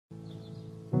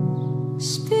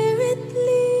Spirit,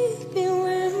 lead me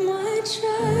where my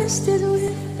trust is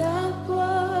without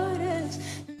borders.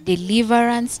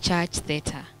 Deliverance Church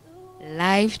Theta,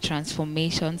 Life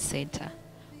Transformation Center,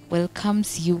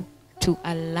 welcomes you to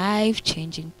a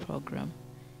life-changing program,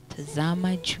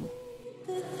 Tazama Juu.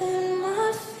 Within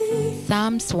my feet,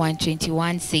 Psalms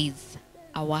 121 says,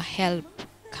 "Our help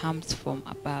comes from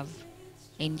above,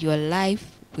 and your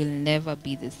life will never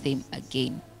be the same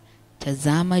again."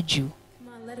 Tazama Juu.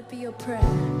 come on, let it be your prayer.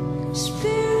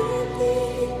 Spirit,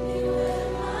 lead me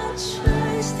where my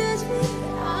trust is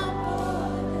without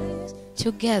borders.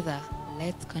 Together,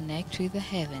 let's connect with the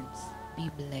heavens. Be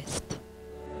blessed.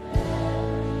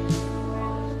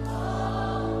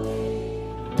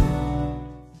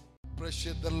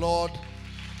 Appreciate the Lord.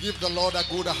 Give the Lord a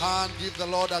good hand. Give the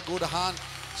Lord a good hand.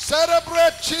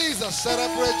 Celebrate Jesus.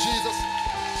 Celebrate Jesus.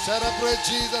 Celebrate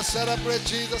Jesus. Celebrate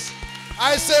Jesus.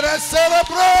 I said, I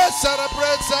celebrate,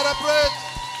 celebrate, celebrate,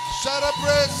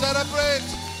 celebrate, celebrate.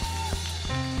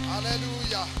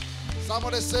 Hallelujah.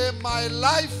 Somebody say, my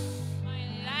life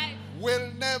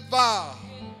will never,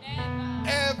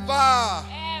 ever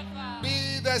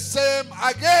be the same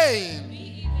again.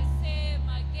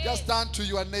 Just turn to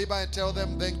your neighbor and tell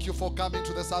them, thank you for coming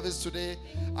to the service today.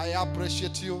 I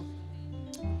appreciate you.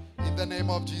 In the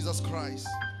name of Jesus Christ.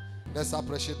 Let's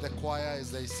appreciate the choir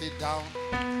as they sit down.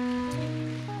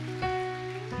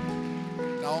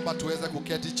 Naomba tuweze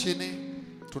kuketi chini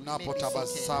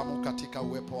tunapotabasamu katika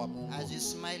uwepo wa Mungu. As you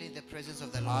smile in the presence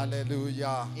of the Lord.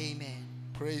 Hallelujah. Amen.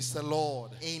 Praise the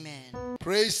Lord. Amen.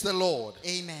 Praise the Lord.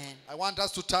 Amen. I want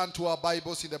us to turn to our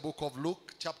Bibles in the book of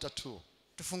Luke chapter 2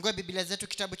 Tufungue Biblia zetu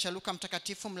kitabu cha Luka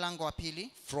mtakatifu mlango wa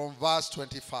pili from verse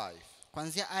 25.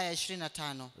 kuanzia aya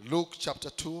 25. Luke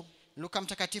chapter 2 Luka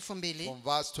mtakatifu 2 from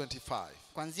verse 25.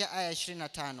 kuanzia aya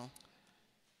 25.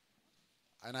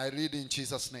 And I read in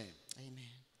Jesus' name. Amen.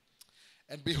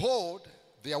 And behold,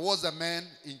 there was a man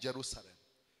in Jerusalem.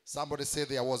 Somebody say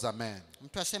there was a man.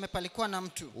 Mtu aseme palikuwa na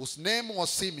mtu Whose name was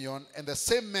Simeon, and the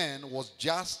same man was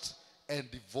just and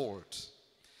devout,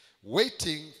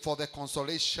 waiting for the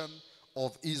consolation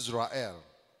of Israel.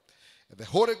 And the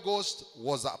Holy Ghost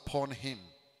was upon him.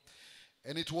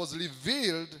 And it was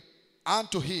revealed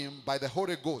unto him by the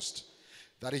Holy Ghost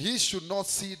that he should not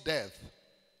see death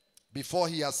before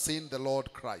he has seen the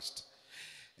Lord Christ.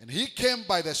 And he came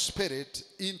by the Spirit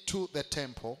into the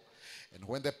temple. And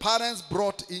when the parents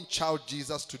brought in child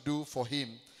Jesus to do for him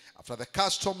after the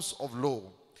customs of law,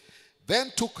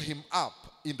 then took him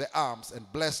up in the arms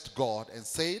and blessed God and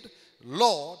said,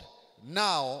 Lord,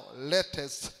 now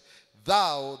lettest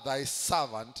thou thy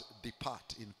servant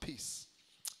depart in peace,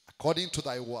 according to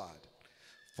thy word.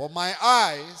 For my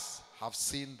eyes have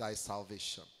seen thy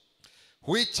salvation,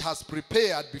 which has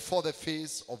prepared before the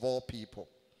face of all people,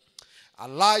 a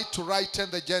light to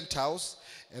lighten the Gentiles,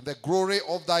 and the glory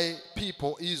of thy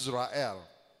people Israel.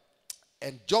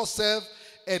 And Joseph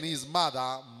and his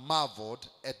mother marveled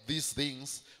at these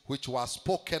things which were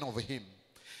spoken of him.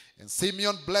 And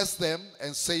Simeon blessed them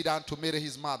and said unto Mary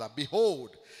his mother,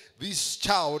 Behold, this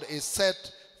child is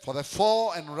set for the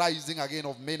fall and rising again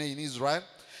of many in Israel,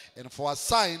 and for a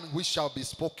sign which shall be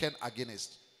spoken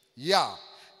against. Yea,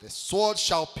 the sword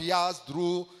shall pierce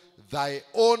through thy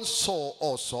own soul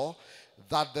also,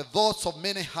 that the thoughts of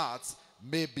many hearts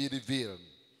may be revealed.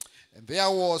 And there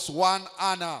was one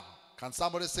Anna. Can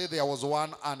somebody say there was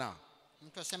one Anna?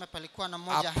 Mtu aseme palikuwa na A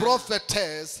mmoja Hana,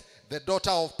 prophetess, the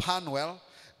daughter of Panuel,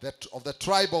 of the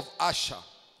tribe of Asher.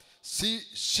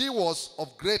 She was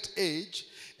of great age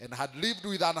and had lived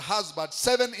with her husband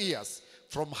 7 years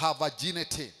from her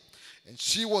virginity. And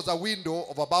she was a widow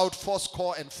of about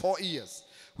 84 years,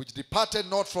 which departed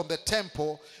not from the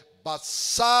temple, but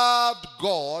served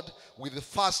God with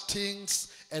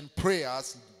fastings and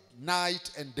prayers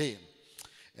night and day.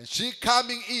 And she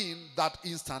coming in that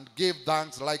instant gave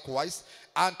thanks likewise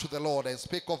unto the Lord, and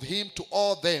spake of him to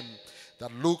all them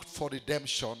that looked for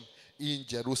redemption in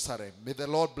Jerusalem. May the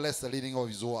Lord bless the reading of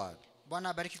his word. Bwana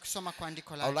abariki kusoma kwa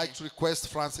andiko I would like lake. to request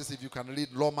Francis if you can read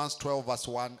Romans 12 verse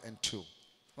 1 and 2.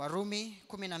 Warumi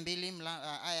 12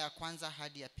 aya ya kwanza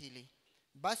hadi ya pili.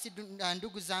 Basi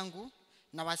ndugu zangu,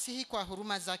 na wasihi kwa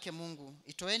huruma zake Mungu,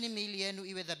 itoeni miili yenu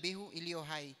iwe dhabihu iliyo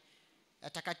hai,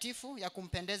 takatifu, ya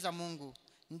kumpendeza Mungu,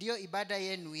 ndiyo ibada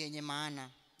yenu yenye maana.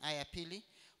 Aya ya pili,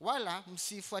 wala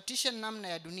msifuatishe namna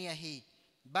ya dunia hii,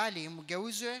 bali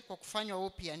mgeuzwe kwa kufanywa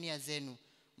upya nia zenu,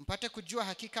 mpate kujua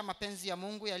hakika mapenzi ya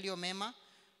Mungu yaliyo mema,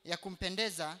 ya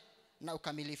kumpendeza na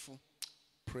ukamilifu.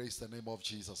 Praise the name of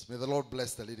Jesus. May the Lord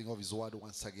bless the reading of his word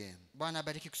once again. Bwana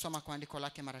abariki kusoma kwa andiko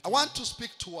lake mara I tena. want to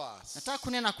speak to us. Nataka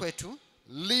kunena kwetu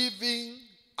Living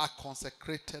a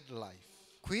consecrated life.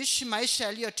 kuishi maisha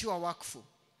yaliyotiwa wakfu.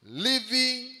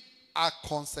 Living a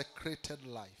consecrated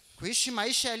life. Kuishi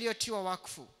maisha yaliyotiwa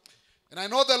wakfu. And I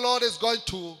know the Lord is going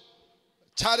to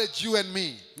challenge you and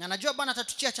me Na najua Bwana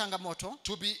atatutia changamoto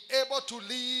to be able to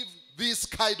live this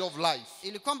kind of life.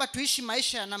 ili kwamba tuishi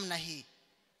maisha ya namna hii.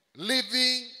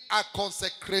 Living a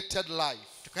consecrated life.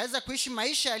 Tukaweza kuishi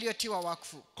maisha yaliyotiwa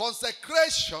wakfu.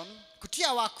 Consecration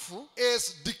Kutia wakfu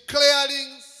is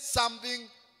declaring something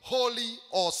holy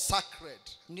or sacred.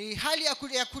 ni hali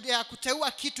ya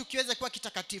kuteua kitu kiweze kuwa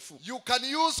kitakatifu. You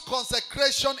can use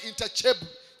consecration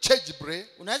interchangeably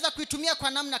Unaweza kuitumia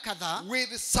kwa namna kadhaa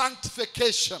with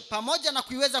sanctification. pamoja na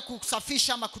kuiweza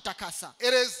kusafisha ama kutakasa.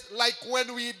 It is like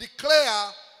when we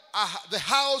declare the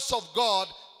house of God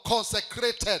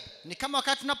consecrated. Ni kama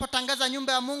wakati tunapotangaza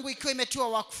nyumba ya Mungu ikiwa imetiwa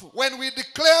wakfu. When we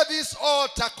declare this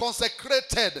altar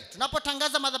consecrated,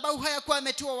 Tunapotangaza madhabahu haya kuwa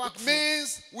yametiwa it wakfu,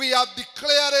 means we have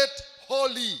declared it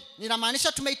holy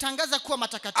inamaanisha tumeitangaza kuwa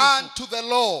matakatifu unto the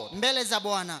Lord. mbele za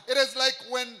Bwana. It is like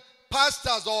when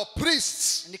pastors or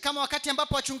priests Ni kama wakati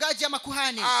ambapo wachungaji ama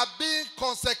kuhani are being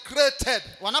consecrated,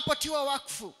 wanapotiwa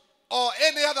wakfu or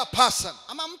any other person.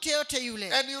 ama mtu yeyote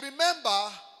yule. And you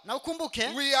remember, Na ukumbuke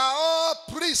we are all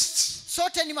priests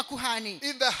sote ni makuhani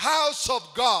in the house of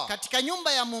God. katika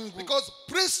nyumba ya Mungu. Because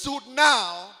priesthood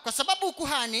now, Kwa sababu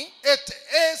ukuhani it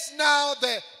is now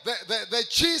the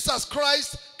Jesus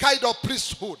Christ kind of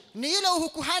priesthood, ni ile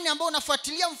ukuhani ambao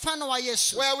unafuatilia mfano wa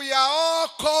Yesu, where we are all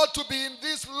called to be in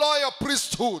this loyal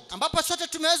priesthood. ambapo sote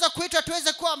tumeweza kuitwa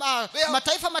tuweze kuwa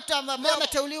mataifa ambayo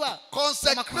yameteuliwa.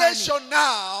 Consecration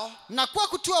now, Na kuwa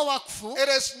kutiwa wakfu it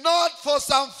is not for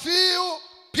some few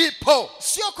people,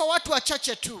 sio kwa watu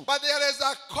wachache tu, but there is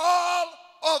a call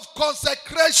of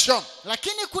consecration.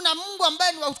 lakini kuna Mungu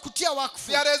ambaye ni wa kutia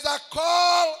wakfu, There is a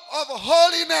call of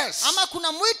holiness. ama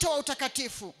kuna mwito wa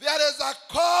utakatifu. There is a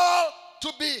call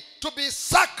to be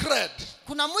sacred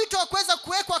Kuna mwito wa kuweza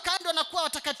kuwekwa kando na kuwa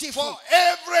watakatifu for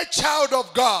every child of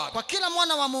God. kwa kila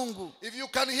mwana wa Mungu. If you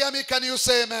can hear me, can you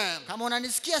say amen? Kama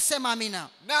unanisikia sema amina.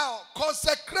 Now,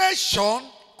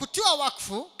 consecration Kutiwa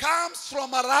wakfu comes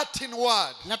from a Latin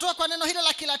word inatoka kwa neno hilo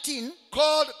la Kilatini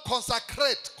called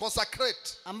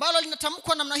consecrate. ambalo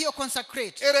linatamkwa namna hiyo,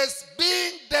 consecrate, It is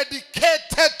being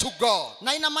dedicated to God.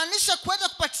 na inamaanisha kuweza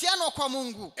kupatianwa kwa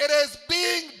Mungu, It is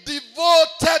being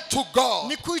devoted to God,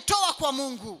 ni kuitoa kwa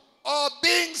Mungu, or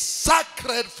being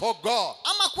sacred for God.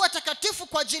 ama kuwa takatifu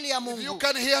kwa ajili ya If you Mungu.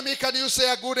 can hear me, can you say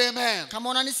a good amen? Kama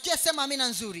unanisikia sema amina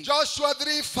nzuri. Joshua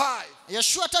 3:5.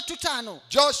 Yoshua 3:5.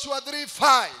 Joshua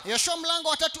 3:5. Yoshua mlango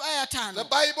wa 3 aya ya The 5.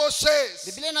 Bible says,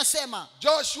 Biblia inasema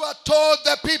Joshua told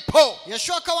the people,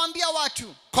 Yoshua akawaambia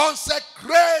watu,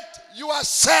 consecrate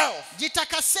yourself,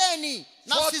 jitakaseni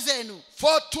nafsi zenu,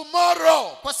 for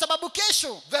tomorrow kwa sababu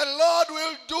kesho the Lord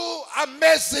will do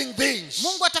amazing things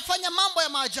Mungu atafanya mambo ya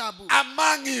maajabu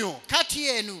among you. kati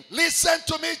yenu. Listen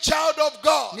to me, child of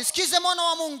God. Nisikize mwana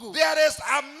wa Mungu, There is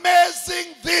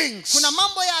amazing things kuna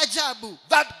mambo ya ajabu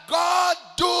that God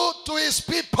do to his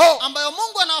people ambayo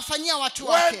Mungu anawafanyia watu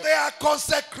when wake they are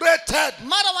consecrated.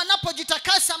 mara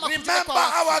wanapojitakasa ama Remember, kujiweka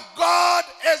wakfu. our God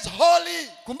is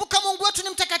holy. Kumbuka Mungu wetu ni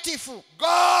mtakatifu.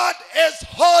 God is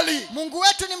holy. Mungu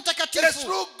wetu ni It is mtakatifu.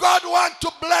 true, God wants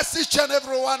to bless each and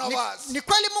every one of us. Ni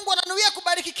kweli Mungu ananuia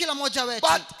kubariki kila mmoja wetu.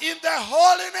 But in the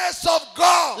holiness of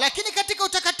God, Lakini katika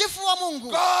utakatifu wa Mungu,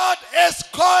 God is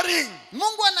calling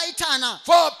Mungu anaitana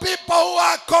for people who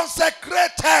are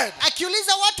consecrated.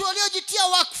 akiuliza watu waliojitia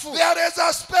wakfu. There is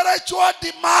a spiritual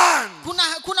demand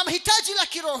Kuna mahitaji la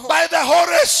kiroho by the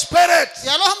Holy Spirit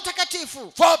ya Roho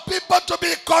Mtakatifu for people to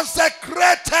be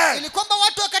consecrated ili kwamba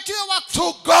watu wakatiwe wakfu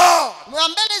to God, wa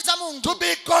mbele za to Mungu,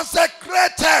 be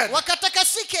consecrated.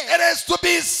 wakatakasike, It is to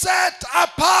be set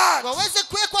apart. waweze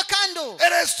kuwekwa kando,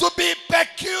 It is to be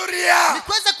peculiar. ni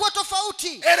kuweza kuwa tofauti,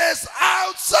 It is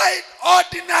outside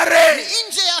ordinary. ni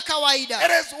nje ya kawaida.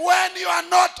 It is when you are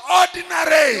not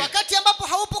ordinary Wakati ambapo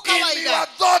haupo in your kawaida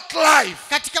thought life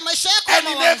katika maisha yako ya and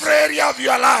in mawazo every area of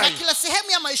your na life. kila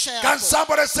sehemu ya maisha Can yako.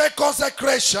 somebody say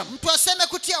consecration? Mtu aseme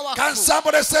kutia Can wakfu.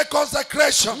 somebody say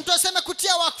consecration? Mtu aseme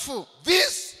kutia wakfu.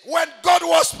 This, when God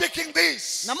was speaking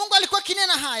this, Na Mungu alikuwa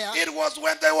kinena haya it was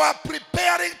when they were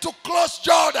preparing to cross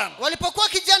Jordan walipokuwa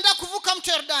kijiandaa kuvuka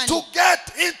mto to Yordani, get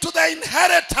into the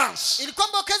inheritance. ili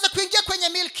kwamba wakaweza kuingia kwenye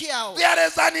milki yao. There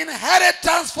is an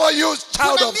inheritance for you, child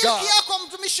Kuna of milki God. yako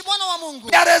mtumishi mwana wa Mungu.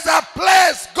 There is a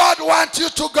place God wants you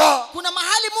to go. Kuna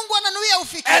mahali Mungu ananuia And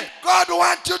ufike. God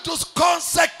wants you to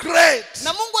consecrate.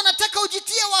 Na Mungu anataka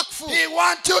ujitie wakfu. He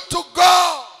wants you to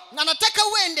go Na anataka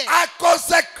uende a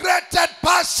consecrated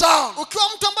person. ukiwa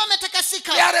mtu ambaye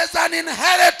ametakasika. There is an an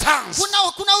inheritance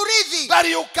kuna urithi that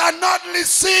you cannot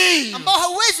receive ambao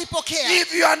hauwezi pokea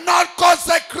if you are not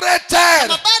consecrated.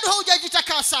 kama bado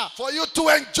haujajitakasa, For you to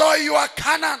enjoy your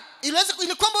Canaan,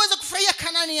 ili kwamba uweze kufurahia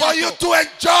Kanani for you yako, to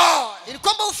enjoy ili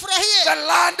kwamba ufurahie the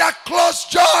land across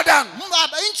Jordan,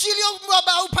 nchi iliyo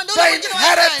upande ule the mwingine wa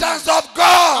Yordani, inheritance of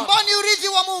God. ambao ni urithi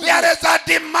wa Mungu. There is a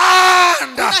demand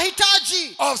Kuna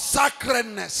hitaji of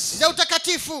sacredness. za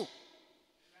utakatifu.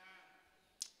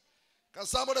 Can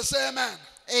somebody say amen?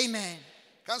 Amen.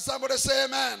 Can somebody say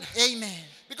amen? Amen.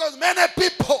 Because many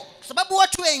people Kwa sababu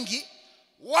watu wengi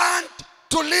want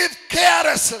to live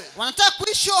carelessly, wanataka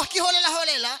kuishi kiholela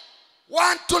holela,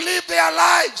 want to live their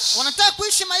lives wanataka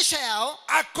kuishi maisha yao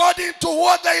according to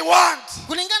what they want,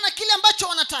 kulingana na kile ambacho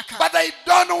wanataka, but they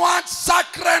don't want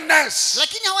sacredness.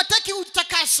 lakini hawataki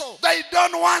utakaso. They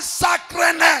don't want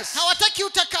sacredness. Hawataki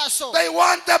utakaso. They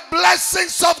want the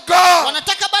blessings of God.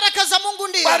 Wanataka baraka za Mungu But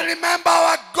ndio, remember,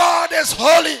 our God is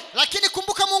holy. lakini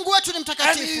kumbuka Mungu wetu ni And he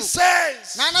mtakatifu.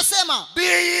 says, Na anasema, be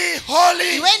ye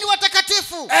holy iweni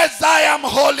watakatifu as I am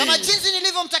holy. kama jinsi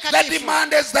nilivyo The mtakatifu.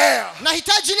 demand is there. Na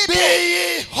hitaji Be lipo,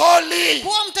 ye holy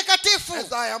kuwa mtakatifu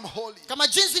as I am holy. kama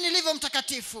jinsi nilivyo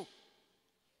mtakatifu.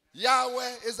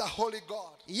 Yahweh is a holy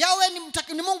God. Yawe ni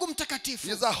Mungu He mtakatifu.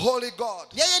 is a holy God.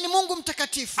 Yeye ni Mungu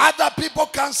mtakatifu. Other people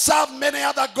can serve many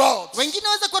other gods, Wengine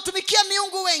waweza kuwatumikia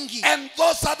miungu wengi, and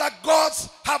those other gods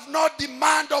have no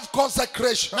demand of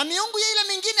consecration. na miungu ya ile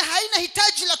mingine haina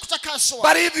hitaji la kutakaswa.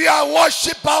 But if you are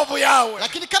worshiper of Yahweh,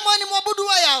 Lakini kama wewe ni mwabudu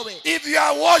wa Yawe, if you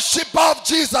are worshiper of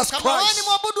Jesus kama wewe ni Christ,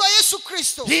 mwabudu wa Yesu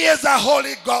Kristo, he is a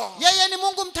holy God. yeye ni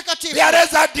Mungu mtakatifu. There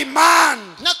is a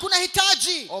demand Na kuna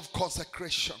hitaji of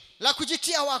consecration. la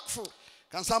kujitia wakfu.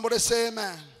 Can somebody say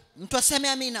amen? Mtu aseme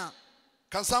amina.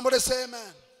 Can somebody say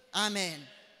amen? Amen.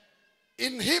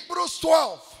 In Hebrews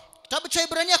 12, Kitabu cha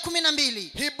Ibrania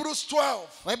 12, Hebrews 12,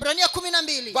 Waibrania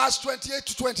 12 verse 28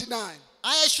 to 29,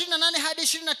 aya 28 hadi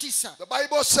 29. the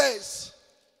Bible says,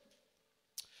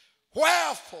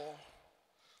 wherefore,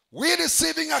 we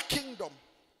receiving a kingdom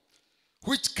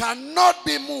which cannot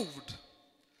be moved,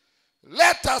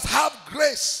 let us have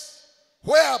grace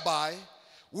whereby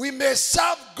we may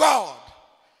serve God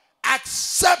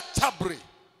acceptably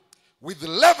with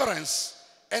reverence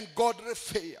and godly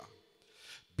fear,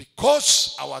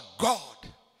 because our God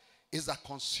is a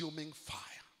consuming fire.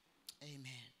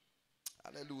 Amen.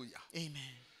 Hallelujah.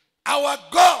 Amen. Our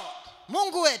God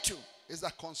Mungu wetu is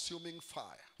a consuming fire.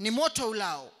 ni moto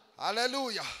ulao.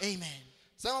 Hallelujah. Amen.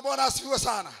 Sema Bwana asifiwe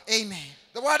sana. Amen.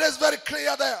 The word is very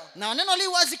clear there. Na neno li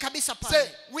wazi kabisa Say, pale.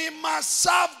 we must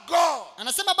serve God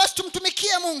Anasema basi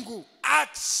tumtumikie Mungu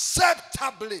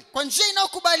acceptably. kwa njia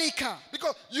inayokubalika.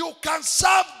 Because you can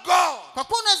serve God. Kwa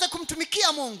kuwa unaweza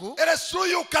kumtumikia Mungu, It is true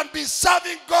you can be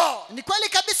serving God, ni kweli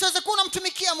kabisa unaweza kuwa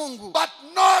unamtumikia Mungu, but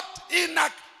not in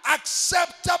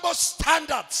acceptable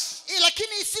standards.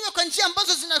 lakini isiwe kwa njia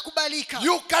ambazo zinakubalika.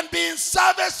 You can be in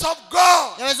service of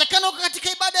God, Yawezekana uko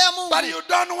katika ibada ya Mungu, but you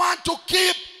don't want to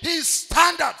keep his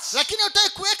standards. lakini hutaki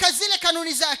kuweka zile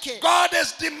kanuni zake. God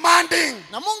is demanding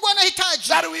Na Mungu anahitaji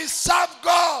that we serve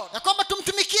God ya kwamba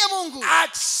tumtumikie Mungu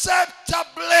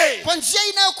acceptably. kwa njia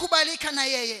inayokubalika na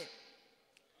yeye.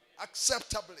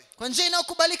 Acceptably. Kwa njia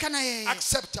inayokubalika na yeye.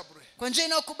 Acceptably. Kwa njia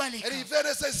inayokubalika. And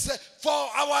even says, for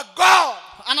our God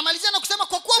Anamalizia na kusema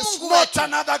kwa kuwa is Mungu not wetu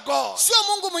another God. sio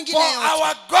Mungu For mwingine yote.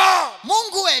 our God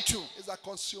Mungu wetu is a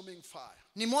consuming fire.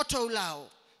 ni moto ulao.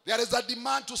 There is a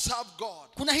demand to serve God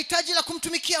Kuna hitaji la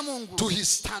kumtumikia Mungu to his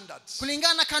standards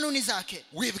kulingana na kanuni zake,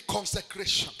 with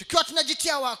consecration. tukiwa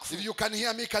tunajitia wakfu. If you can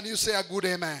hear me, can you say a good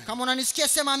amen? Kama unanisikia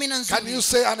sema amina Can you nzuri.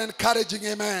 say an encouraging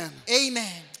amen?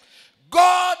 Amen.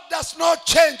 God does not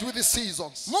change with the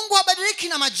seasons. Mungu habadiliki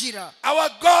na majira. Our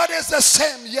God is the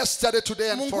same yesterday,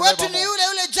 today, and Mungu wetu ni forevermore. yule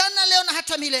yule jana, leo na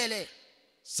hata milele.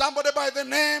 Somebody by the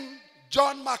name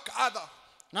John MacArthur.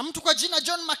 Na mtu kwa jina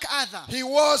John MacArthur He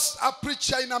was a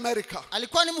preacher in America.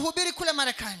 alikuwa ni mhubiri kule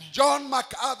Marekani. John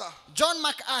MacArthur. John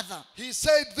MacArthur He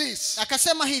said this.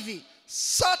 akasema hivi,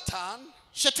 Satan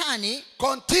Shetani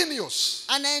continues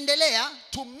anaendelea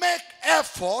to make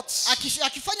efforts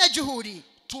akifanya juhudi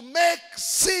to make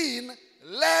sin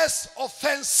less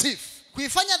offensive.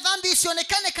 kuifanya dhambi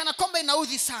isionekane kana kwamba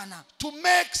inaudhi sana. To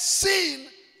make sin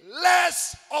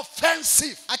less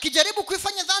offensive. Akijaribu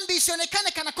kuifanya dhambi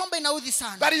isionekane kana kwamba inaudhi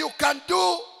sana. That you can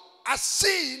do a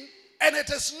sin and it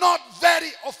is not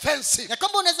very offensive. Ya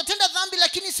kwamba unaweza tenda dhambi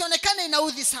lakini isionekane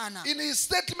inaudhi sana. In his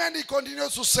statement he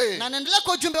continues to say, Na anaendelea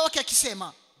kwa ujumbe wake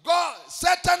akisema,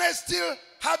 Satan is still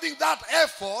having that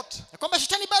effort ya kwamba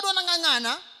Shetani bado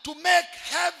anang'ang'ana to make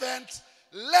heaven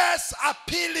less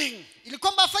appealing. ili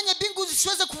kwamba afanye mbingu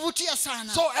zisiweze kuvutia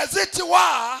sana. So as it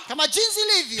were, Kama jinsi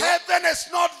ilivyo, heaven is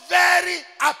not very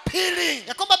appealing.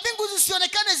 ya kwamba mbingu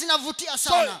zisionekane zinavutia So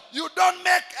sana, you don't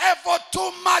make effort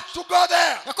too much to go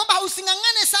there. ya kwamba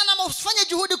usingangane sana ama usifanye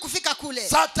juhudi kufika kule.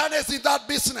 Satan is in that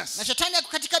business. Na shetani yako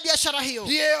katika biashara hiyo,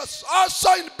 He is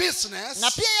also in business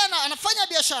na pia yeye anafanya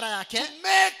biashara yake to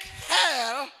make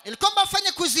hell ili kwamba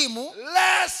afanye kuzimu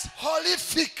less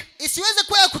horrific. isiweze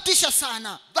kuwa ya kutisha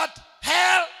sana, That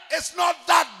hell is not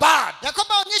that bad. ya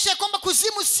kwamba aonyeshe kwamba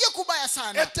kuzimu sio kubaya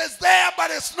sana. It is there,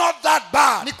 but it's not that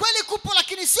bad. Ni kweli kupo,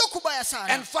 lakini sio kubaya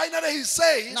sana. And finally he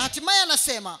says, Na hatimaye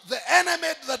anasema the enemy,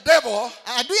 the devil,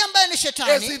 adui ambaye ni is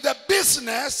shetani in the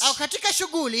business au katika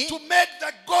shughuli to make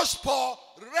the gospel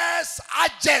less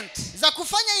urgent. za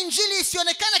kufanya injili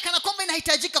isionekane kana kwamba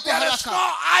inahitajika kwa There is haraka.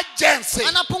 no urgency.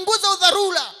 Anapunguza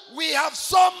udharura, We have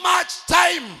so much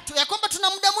time ya kwamba tuna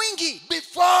muda mwingi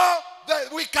before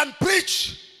we can preach.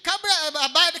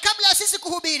 kabla ya sisi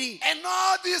kuhubiri, And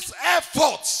all these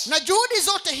efforts na juhudi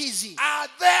zote hizi are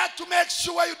there to make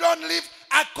sure you don't live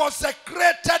a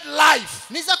consecrated life.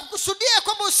 ni za kukusudia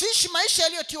kwamba usiishi maisha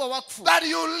yaliyotiwa wakfu, That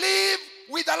you live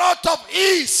with a lot of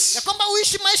ease. ya kwamba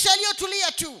uishi maisha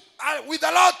yaliyotulia tu, With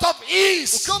a lot of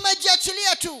ease. ukiwa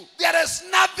umejiachilia tu. There is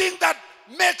nothing that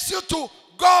makes you to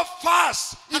go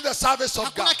fast in the service of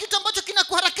Hakuna God. kitu ambacho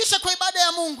kinakuharakisha kwa ibada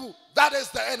ya Mungu, That is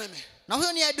the enemy. na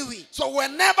huyo ni adui. So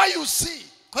whenever you see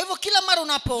Kwa hivyo kila mara your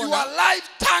unapoona life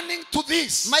turning to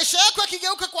this, maisha yako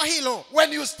yakigeuka kwa hilo,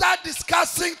 when you start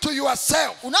discussing to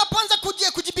yourself unapoanza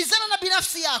kujibizana na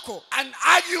binafsi yako, and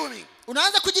arguing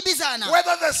unaanza kujibizana,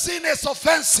 whether the sin is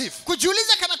offensive,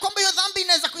 kujiuliza kana kwamba hiyo dhambi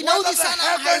inaweza whether inaudhi the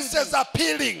sana ama heavens is haudhi,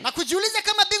 appealing, na kujiuliza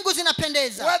kama mbingu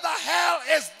zinapendeza, whether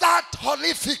hell is that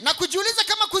horrific, na kujiuliza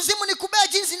kama kuzimu ni kubaya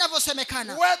jinsi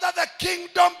inavyosemekana, whether the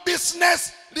kingdom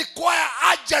business require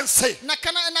urgency,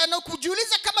 na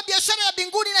kujiuliza kama biashara ya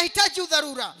mbinguni inahitaji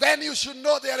udharura, then you should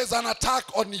know there is an attack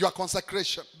on your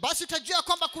consecration. basi utajua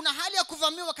kwamba kuna hali ya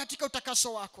kuvamiwa katika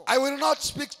utakaso wako. I will not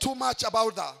speak too much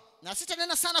about that. Na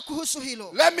sitanena sana kuhusu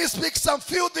hilo. Let me speak some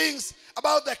few things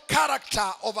about the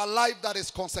character of a life that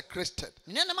is consecrated.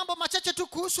 Ninene mambo machache tu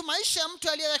kuhusu maisha ya mtu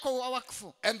aliyewekwa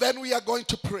wakfu, And then we are going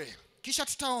to pray. kisha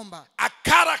tutaomba. A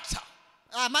character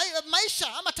Maisha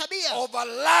ama tabia of a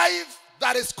life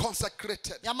that is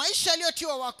consecrated. ya maisha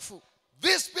yaliyotiwa wakfu.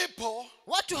 These people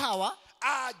Watu hawa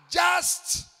are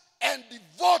just and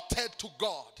devoted to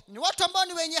God. ni watu ambao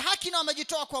ni wenye haki na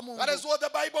wamejitoa kwa Mungu. That is what the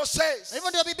Bible says. Hivyo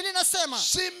ndio Biblia inasema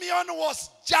Simeon was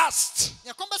just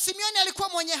ya kwamba Simeoni alikuwa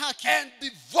mwenye haki and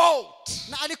devout.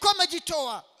 na alikuwa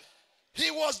amejitoa.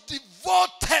 He was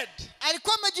devoted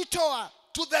Alikuwa amejitoa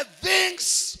to the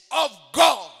things of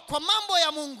God. kwa mambo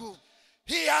ya Mungu.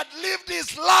 He had lived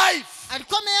his life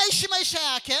Alikuwa ameishi maisha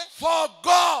yake for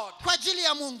God. kwa ajili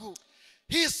ya Mungu.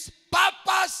 His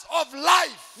purpose of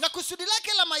life Na kusudi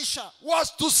lake la maisha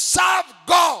was to serve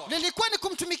God. lilikuwa ni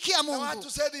kumtumikia I want Mungu. to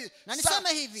say this. Na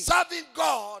niseme hivi. Serving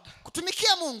God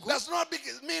Kutumikia Mungu does not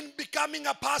mean becoming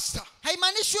a pastor.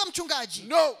 haimaanishi uwe mchungaji.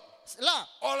 No. La.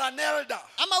 Or an elder.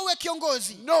 Ama uwe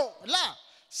kiongozi. No. La.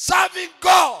 Serving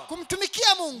God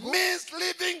Kumtumikia Mungu means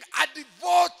living a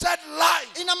devoted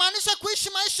life. inamaanisha kuishi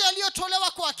maisha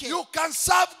yaliyotolewa kwake. You can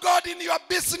serve God in your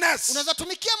business. Unaweza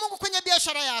tumikia Mungu kwenye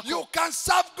biashara yako. You can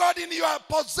serve God in your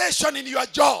possession, in your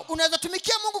job. Unaweza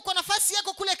tumikia Mungu kwa nafasi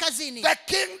yako kule kazini. The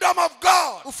kingdom of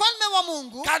God Ufalme wa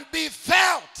Mungu can be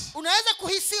felt unaweza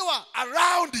kuhisiwa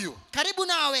around you, karibu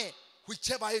nawe,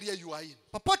 whichever area you are in.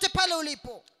 popote pale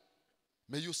ulipo.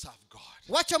 May you serve God.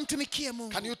 Wacha mtumikie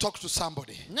Mungu. Can you talk to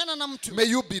somebody? Nena na mtu. May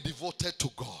you be devoted to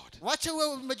God. Wacha uwe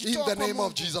umejitoa In the kwa name Mungu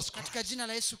of Jesus Christ. katika jina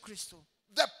la Yesu Kristo.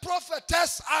 The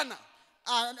prophetess Anna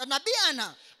Nabii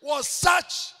Ana was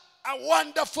such a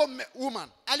wonderful woman.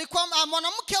 alikuwa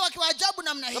mwanamke wa ajabu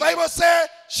namna The hii. Bible says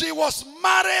she was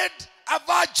married a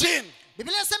virgin.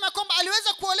 Biblia inasema kwamba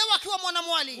aliweza kuolewa akiwa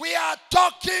mwanamwali. We are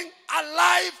talking a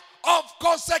life of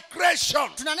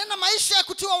consecration. Tunanena maisha ya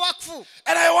kutiwa wakfu.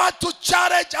 And I want to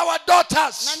challenge our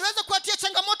daughters Na niweze kuatia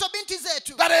changamoto binti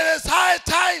zetu that it is high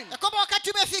time ya kwamba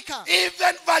wakati umefika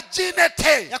even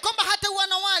virginity ya kwamba hata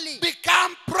uanawali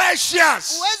become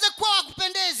precious uweze kuwa wa in the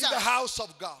kupendeza house of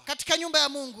God. katika nyumba ya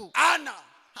Mungu. Anna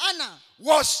Ana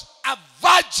was a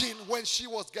virgin when she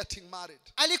was getting married.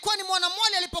 alikuwa ni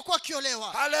mwanamwali alipokuwa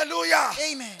akiolewa. Hallelujah.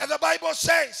 Amen. And the Bible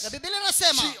says Na Biblia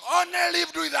inasema she only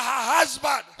lived with her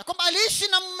husband ya kwamba aliishi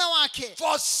na mume wake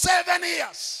for 7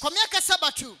 years. kwa miaka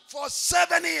 7 tu. For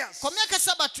 7 years. Kwa miaka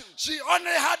 7 tu. She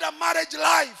only had a marriage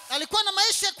life Alikuwa na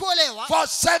maisha ya kuolewa for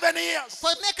 7 years.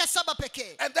 kwa miaka 7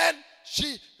 pekee. And then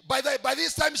by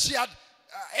this time she had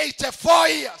 84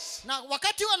 years. Na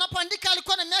wakati wanapoandika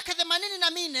alikuwa na miaka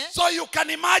 84. So you can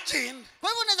imagine Kwa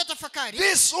hivyo unaweza tafakari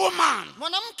this woman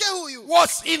mwanamke huyu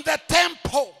was in the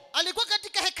temple alikuwa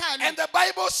katika hekalu. And the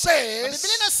Bible Na says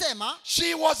Biblia inasema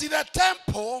she was in the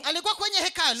temple alikuwa kwenye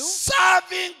hekalu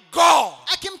serving God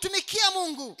akimtumikia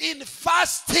Mungu in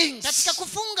fastings katika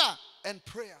kufunga and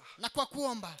prayer. na kwa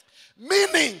kuomba.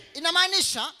 Meaning,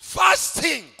 Inamaanisha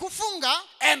fasting kufunga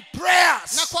and na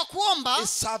prayers kwa kuomba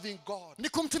is serving God. ni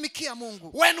kumtumikia Mungu.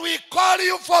 When we call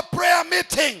you for prayer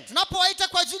meeting, Tunapowaita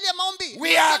kwa ajili ya maombi,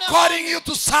 we are calling you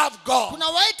to serve God.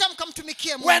 tunawaita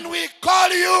mkamtumikie When Mungu. we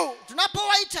call you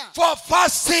Tunapowaita for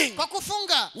fasting, kwa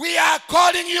kufunga, we are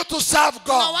calling you to serve God.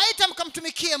 tunawaita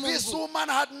mkamtumikie This Mungu. woman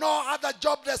had no other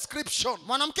job description.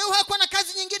 Mwanamke huyu hakuwa na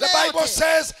kazi nyingine The Bible yoyote.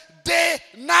 says day,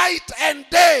 night and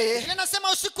day, Biblia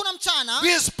inasema usiku na mchana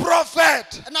this prophet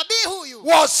nabii huyu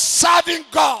was serving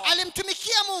God,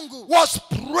 alimtumikia Mungu. was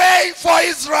praying for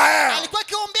Israel, Alikuwa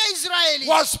akiombea Israeli.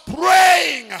 was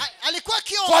praying Alikuwa for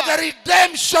the akiomba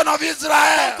redemption of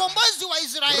Israel. ukombozi wa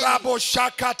Israeli. Rabo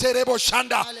shaka terebo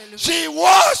shanda. Hallelujah. She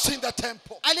was in the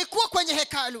temple. Alikuwa kwenye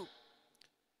hekalu.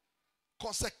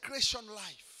 Consecration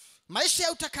life Maisha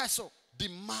ya utakaso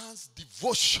demands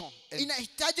devotion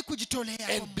inahitaji kujitolea kwa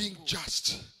and being Mungu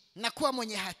just. na kuwa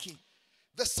mwenye haki.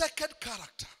 The second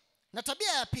character, Na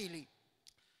tabia ya pili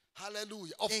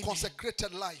hallelujah, of Amen.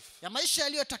 consecrated life. ya maisha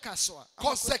yaliyotakaswa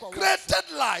ama kuwekwa wakfu. Consecrated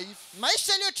life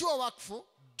Maisha yaliyotiwa wakfu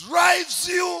drives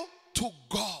you to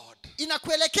God.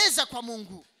 inakuelekeza kwa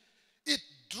Mungu. It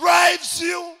drives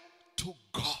you to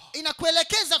God.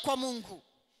 Inakuelekeza kwa Mungu.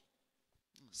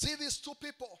 See these two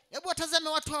people, Hebu watazame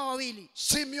watu hawa wawili,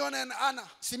 Simeon and Anna.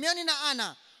 Simeoni na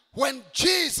Ana. When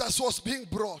Jesus was being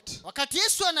brought, Wakati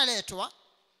Yesu analetwa,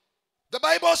 the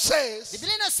Bible says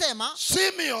Biblia inasema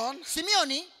Simeon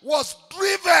Simeoni was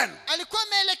driven alikuwa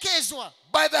ameelekezwa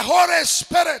by the Holy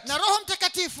Spirit na Roho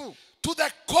Mtakatifu to the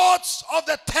courts of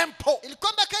the temple. ili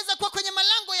kwamba akaweza kuwa kwenye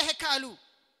malango ya hekalu.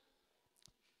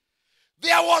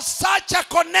 There was such a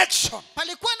connection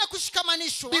Palikuwa na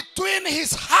kushikamanishwa between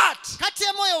his heart kati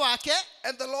ya moyo wake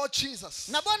and the Lord Jesus.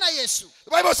 na Bwana Yesu. The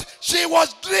Bible says she was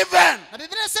driven Na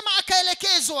Biblia inasema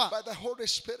akaelekezwa by the Holy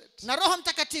Spirit. na Roho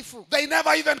Mtakatifu. They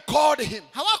never even called him,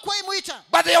 Hawakuimuita,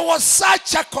 but there was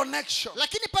such a connection.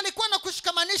 lakini palikuwa na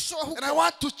kushikamanishwa And I huko.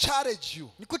 want to challenge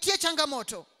you. Nikutie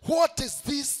changamoto. What is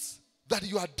this that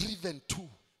you are driven to?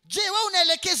 Je, wewe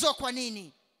unaelekezwa kwa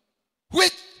nini?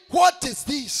 What is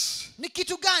this Ni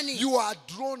kitu gani you are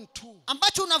drawn to?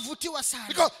 ambacho unavutiwa sana?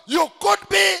 Because you could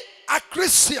be a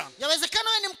Christian, Yawezekana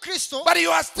wewe ni Mkristo but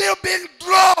you are still being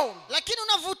drawn lakini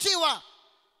unavutiwa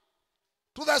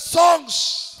to the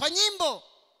songs kwa nyimbo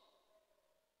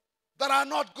that are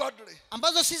not godly.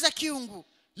 ambazo si za kiungu.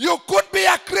 You could be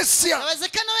a Christian,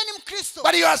 Yawezekana wewe ni Mkristo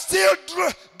but you are still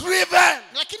driven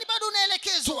lakini bado to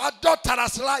unaelekezwa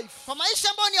adulterous life. kwa maisha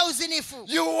ambayo ni ya uzinifu.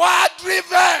 You are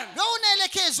driven Wewe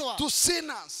unaelekezwa to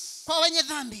sinners. kwa wenye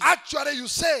dhambi. Actually, you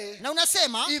say, Na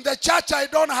unasema in the church I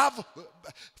don't have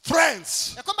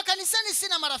friends. ya kwamba kanisani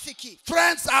sina marafiki.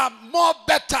 Friends are more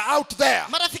better out there.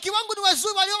 Marafiki wangu ni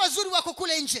wazuri, walio wazuri wako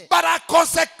kule nje. But a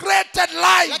consecrated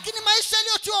life Lakini maisha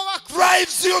yaliyotiwa wakfu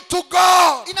drives you to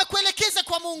God, inakuelekeza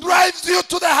kwa Mungu. drives you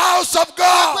to the house of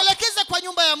God, Kuelekeza kwa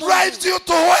nyumba ya Mungu. drives you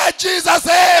to where Jesus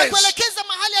is. Kuelekeza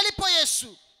mahali alipo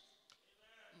Yesu.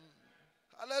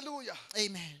 Hallelujah.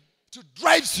 Amen. It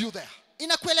drives you there.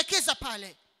 Inakuelekeza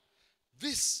pale.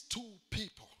 These two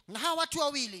people, Na hawa watu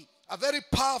wawili, a very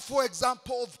powerful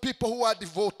example of people who are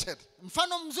devoted.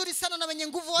 mfano mzuri sana na wenye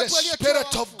nguvu, The watu waliotiwa Spirit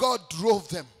of wakfu. God drove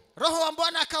them Roho wa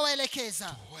Bwana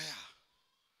akawaelekeza where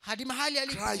hadi mahali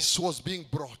alipo Christ was being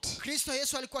brought. Kristo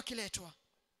Yesu alikuwa akiletwa.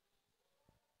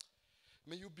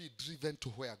 May you be driven to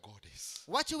where God is.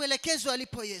 Wacha uelekezwe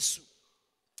alipo Yesu.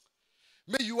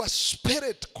 May your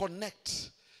spirit connect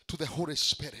to the Holy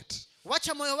Spirit.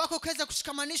 Wacha moyo wako ukaweza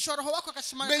kushikamanishwa, roho wako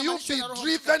May you akashikamanishwa be na Roho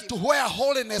driven to Mtakatifu. where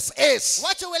holiness is,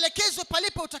 Wacha uelekezwe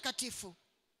palipo utakatifu,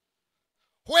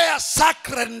 where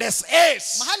sacredness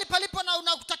is. mahali palipo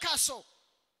na utakaso,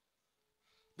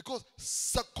 Because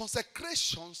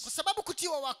consecrations kwa sababu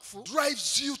kutiwa wakfu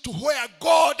drives you to where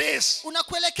God is.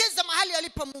 unakuelekeza mahali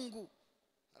alipo Mungu.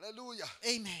 Hallelujah.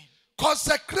 Amen.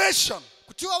 Consecration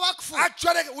Kutiwa wakfu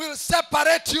actually will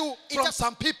separate you from Ita-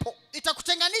 some people.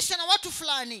 itakutenganisha na watu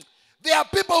fulani. There are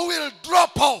people who will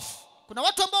drop off. Kuna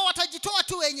watu ambao watajitoa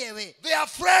tu wenyewe. There are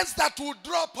friends that will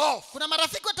drop off Kuna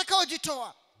marafiki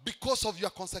watakaojitoa because of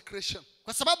your consecration.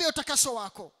 kwa sababu ya utakaso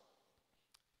wako.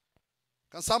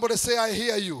 Can somebody say, I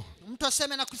hear you? Mtu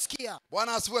aseme na kusikia.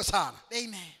 Bwana asifiwe sana.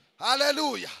 Amen.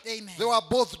 Hallelujah. Amen. They were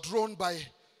both drawn by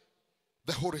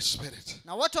the Holy Spirit.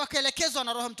 Na wote wakaelekezwa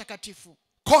na Roho Mtakatifu.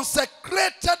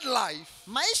 Consecrated life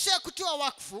maisha ya kutiwa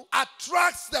wakfu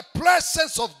attracts the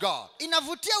presence of God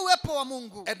inavutia uwepo wa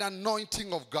Mungu and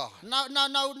anointing of God.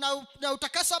 na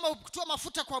utakaso ama kutiwa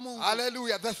mafuta kwa Mungu.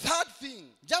 Hallelujah. The third thing,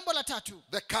 Jambo la tatu,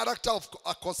 the character of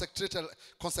a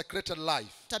consecrated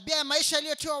life. tabia ya maisha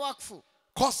iliyotiwa wakfu.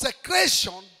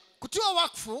 Consecration Kutiwa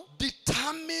wakfu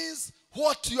determines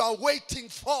what you are waiting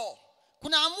for.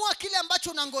 kunaamua kile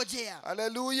ambacho unangojea.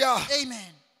 Hallelujah.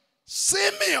 Amen.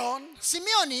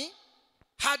 Simeon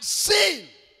had seen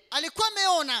alikuwa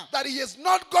ameona that he is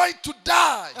not going to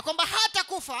die ya kwamba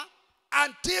hatakufa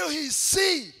until he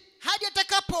see hadi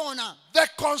atakapoona the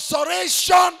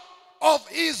consolation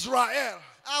of Israel.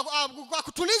 kwa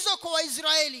kutulizwa kwa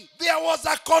Waisraeli. There was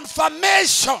a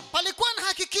confirmation Palikuwa na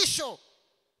hakikisho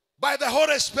by the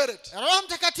Holy Spirit Roho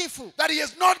Mtakatifu that he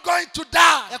is not going to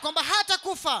die ya kwamba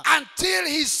hatakufa until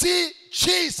he see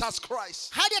Jesus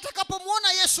Christ. hadi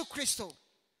atakapomuona Yesu Kristo.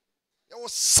 There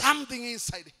was something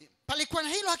inside him. Palikuwa na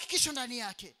hilo hakikisho ndani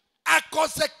yake. A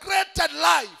consecrated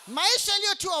life Maisha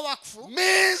yaliyotiwa wakfu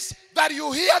means that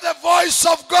you hear the voice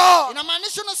of God.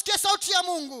 inamaanisha unasikia sauti ya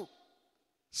Mungu.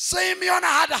 Simeon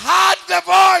had heard the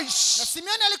voice Na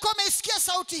Simeoni alikuwa ameisikia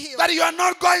sauti hiyo that you are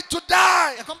not going to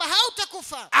die ya kwamba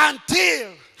hautakufa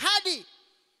until. hadi.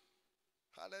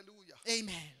 Hallelujah.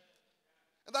 Amen.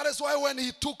 And that is why when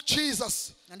he took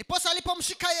Jesus Na ndiposa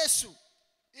alipomshika Yesu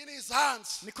in his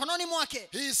hands, mikononi mwake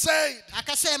he said,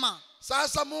 akasema,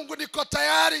 sasa Mungu niko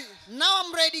tayari. now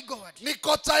I'm ready God.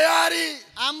 Niko tayari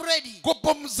I'm ready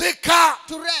kupumzika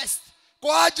to rest.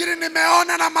 kwa ajili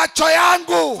nimeona na macho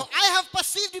yangu For I have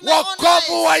perceived in my own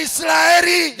wokovu eyes wa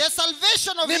Israeli. the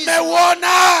salvation of Israel.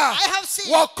 Nimeuona I have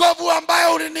seen wokovu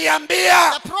ambayo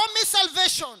uliniambia. the promised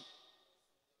salvation.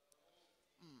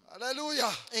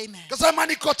 Hallelujah. Amen. Kasema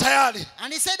niko tayari.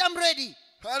 And he said, I'm ready.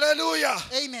 Hallelujah.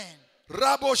 Amen.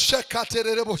 Rabo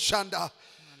shekaterebo shanda.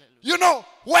 You know,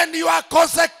 when you are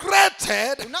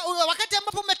consecrated, Wakati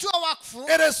ambapo umetiwa wakfu,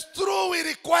 it is true we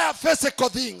require physical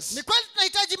things. ni kweli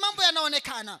tunahitaji mambo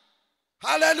yanaonekana.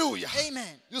 Hallelujah.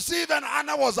 Amen. You see, even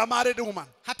Anna was a married woman.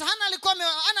 Hata Hana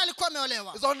alikuwa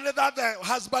ameolewa. It's only that the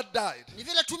husband died. Ni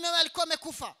vile tu mume alikuwa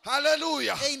amekufa.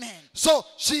 Hallelujah. Amen. So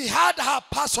she had her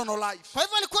personal life. Kwa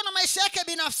hivyo alikuwa na maisha yake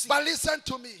binafsi. But listen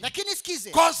to me. Lakini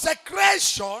sikize,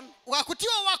 Consecration,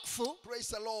 kutiwa wakfu,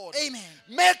 praise the Lord, amen,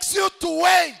 makes you to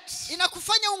wait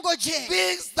inakufanya ungoje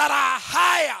things that are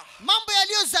higher. mambo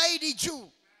yaliyo zaidi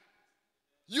juu.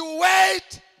 You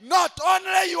wait not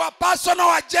only your personal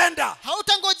agenda,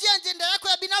 Hautangojea ajenda yako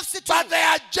ya binafsi tu, but the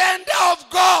agenda of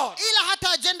God. ila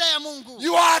hata ajenda ya Mungu.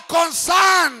 You are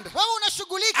concerned Wewe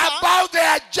unashughulika about the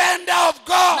agenda of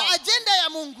God. na ajenda ya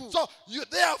Mungu. So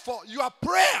therefore your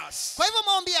prayers Kwa hivyo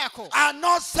maombi yako are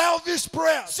not selfish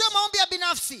prayers. sio maombi ya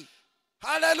binafsi.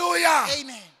 Hallelujah.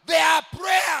 Amen. They are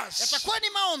prayers. Yatakuwa ni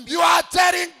maombi You are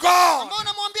telling God, ambao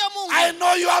unamwambia Mungu, I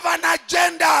know you have an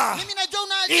agenda mimi najua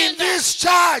una in ajenda this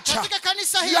church. katika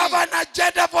kanisa hili. You have an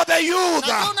agenda for the youth.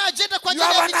 Najua una ajenda kwa You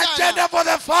ajili have ya an agenda vijana. for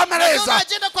the Najua families. una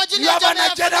ajenda kwa ajili You ya have an jamii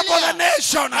ya agenda for the familia.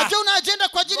 nation. Najua una ajenda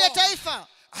kwa ajili ya No. taifa.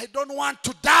 I don't want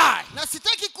to die Na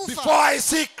sitaki before kufa I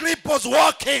see cripples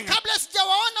walking. kabla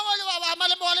sijawaona wale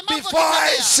walemavu Before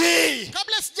I wakitembea. see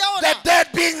Kabla the sijaona dead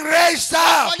being raised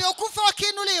up. waliokufa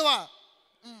wakiinuliwa.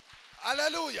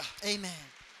 Hallelujah. Amen.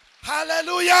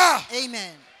 Hallelujah.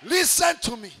 Amen. Listen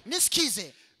to me.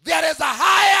 Nisikize. There is a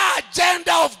higher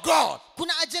agenda of God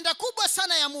Kuna ajenda kubwa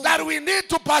sana ya Mungu that we need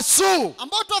to pursue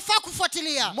ambayo tunafaa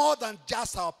kufuatilia more than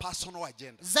just our personal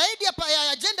agenda. zaidi ya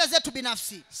ajenda zetu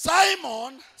binafsi.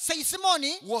 Simon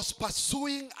Simoni was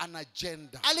pursuing an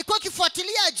agenda. alikuwa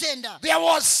akifuatilia ajenda. There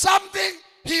was something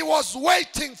he was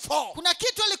waiting for. Kuna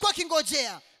kitu alikuwa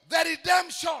akingojea, The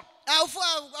redemption.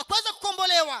 kwanza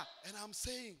kukombolewa. And I'm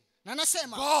saying, Na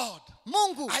nasema, God,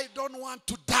 Mungu, I don't want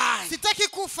to die sitaki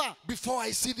kufa before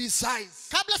I see these signs.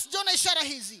 kabla sijaona ishara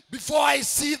hizi, Before I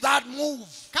see that move.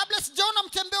 kabla sijaona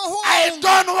mtembeo huu wa I Mungu.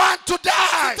 don't want to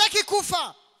die Sitaki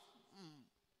kufa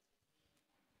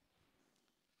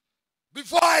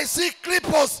before I see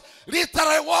cripples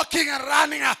literally walking and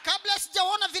running. kabla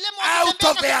sijaona vilema Out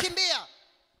wakitembea of na their- kukimbia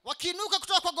wakiinuka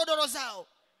kutoka kwa godoro zao.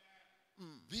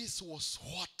 This was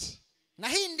what Na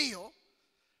hii ndiyo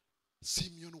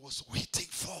Simeon was waiting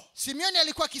for. Simeoni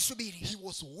alikuwa akisubiri. He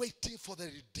was waiting for the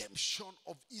redemption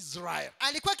of Israel.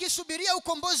 Alikuwa akisubiria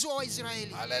ukombozi wa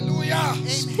Waisraeli. Hallelujah.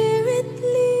 Spirit,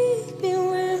 lead me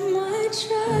where my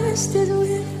trust is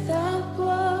without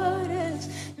borders.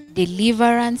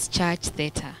 Deliverance Church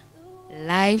Theta,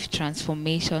 Life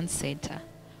Transformation Center,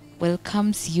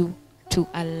 welcomes you to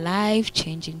a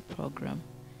life-changing program,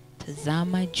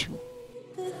 Tazama Juu.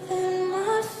 Within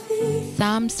my feet.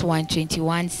 Psalms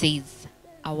 121 says,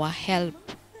 our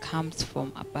help comes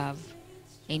from above,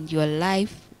 and your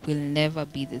life will never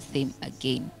be the same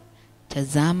again.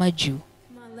 Tazama juu.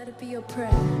 Come on, let it be your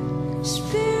prayer.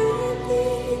 Spirit,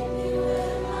 lead me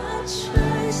where my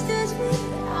trust is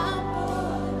without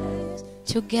borders.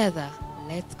 Together,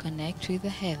 let's connect with the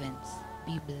heavens.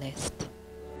 Be blessed.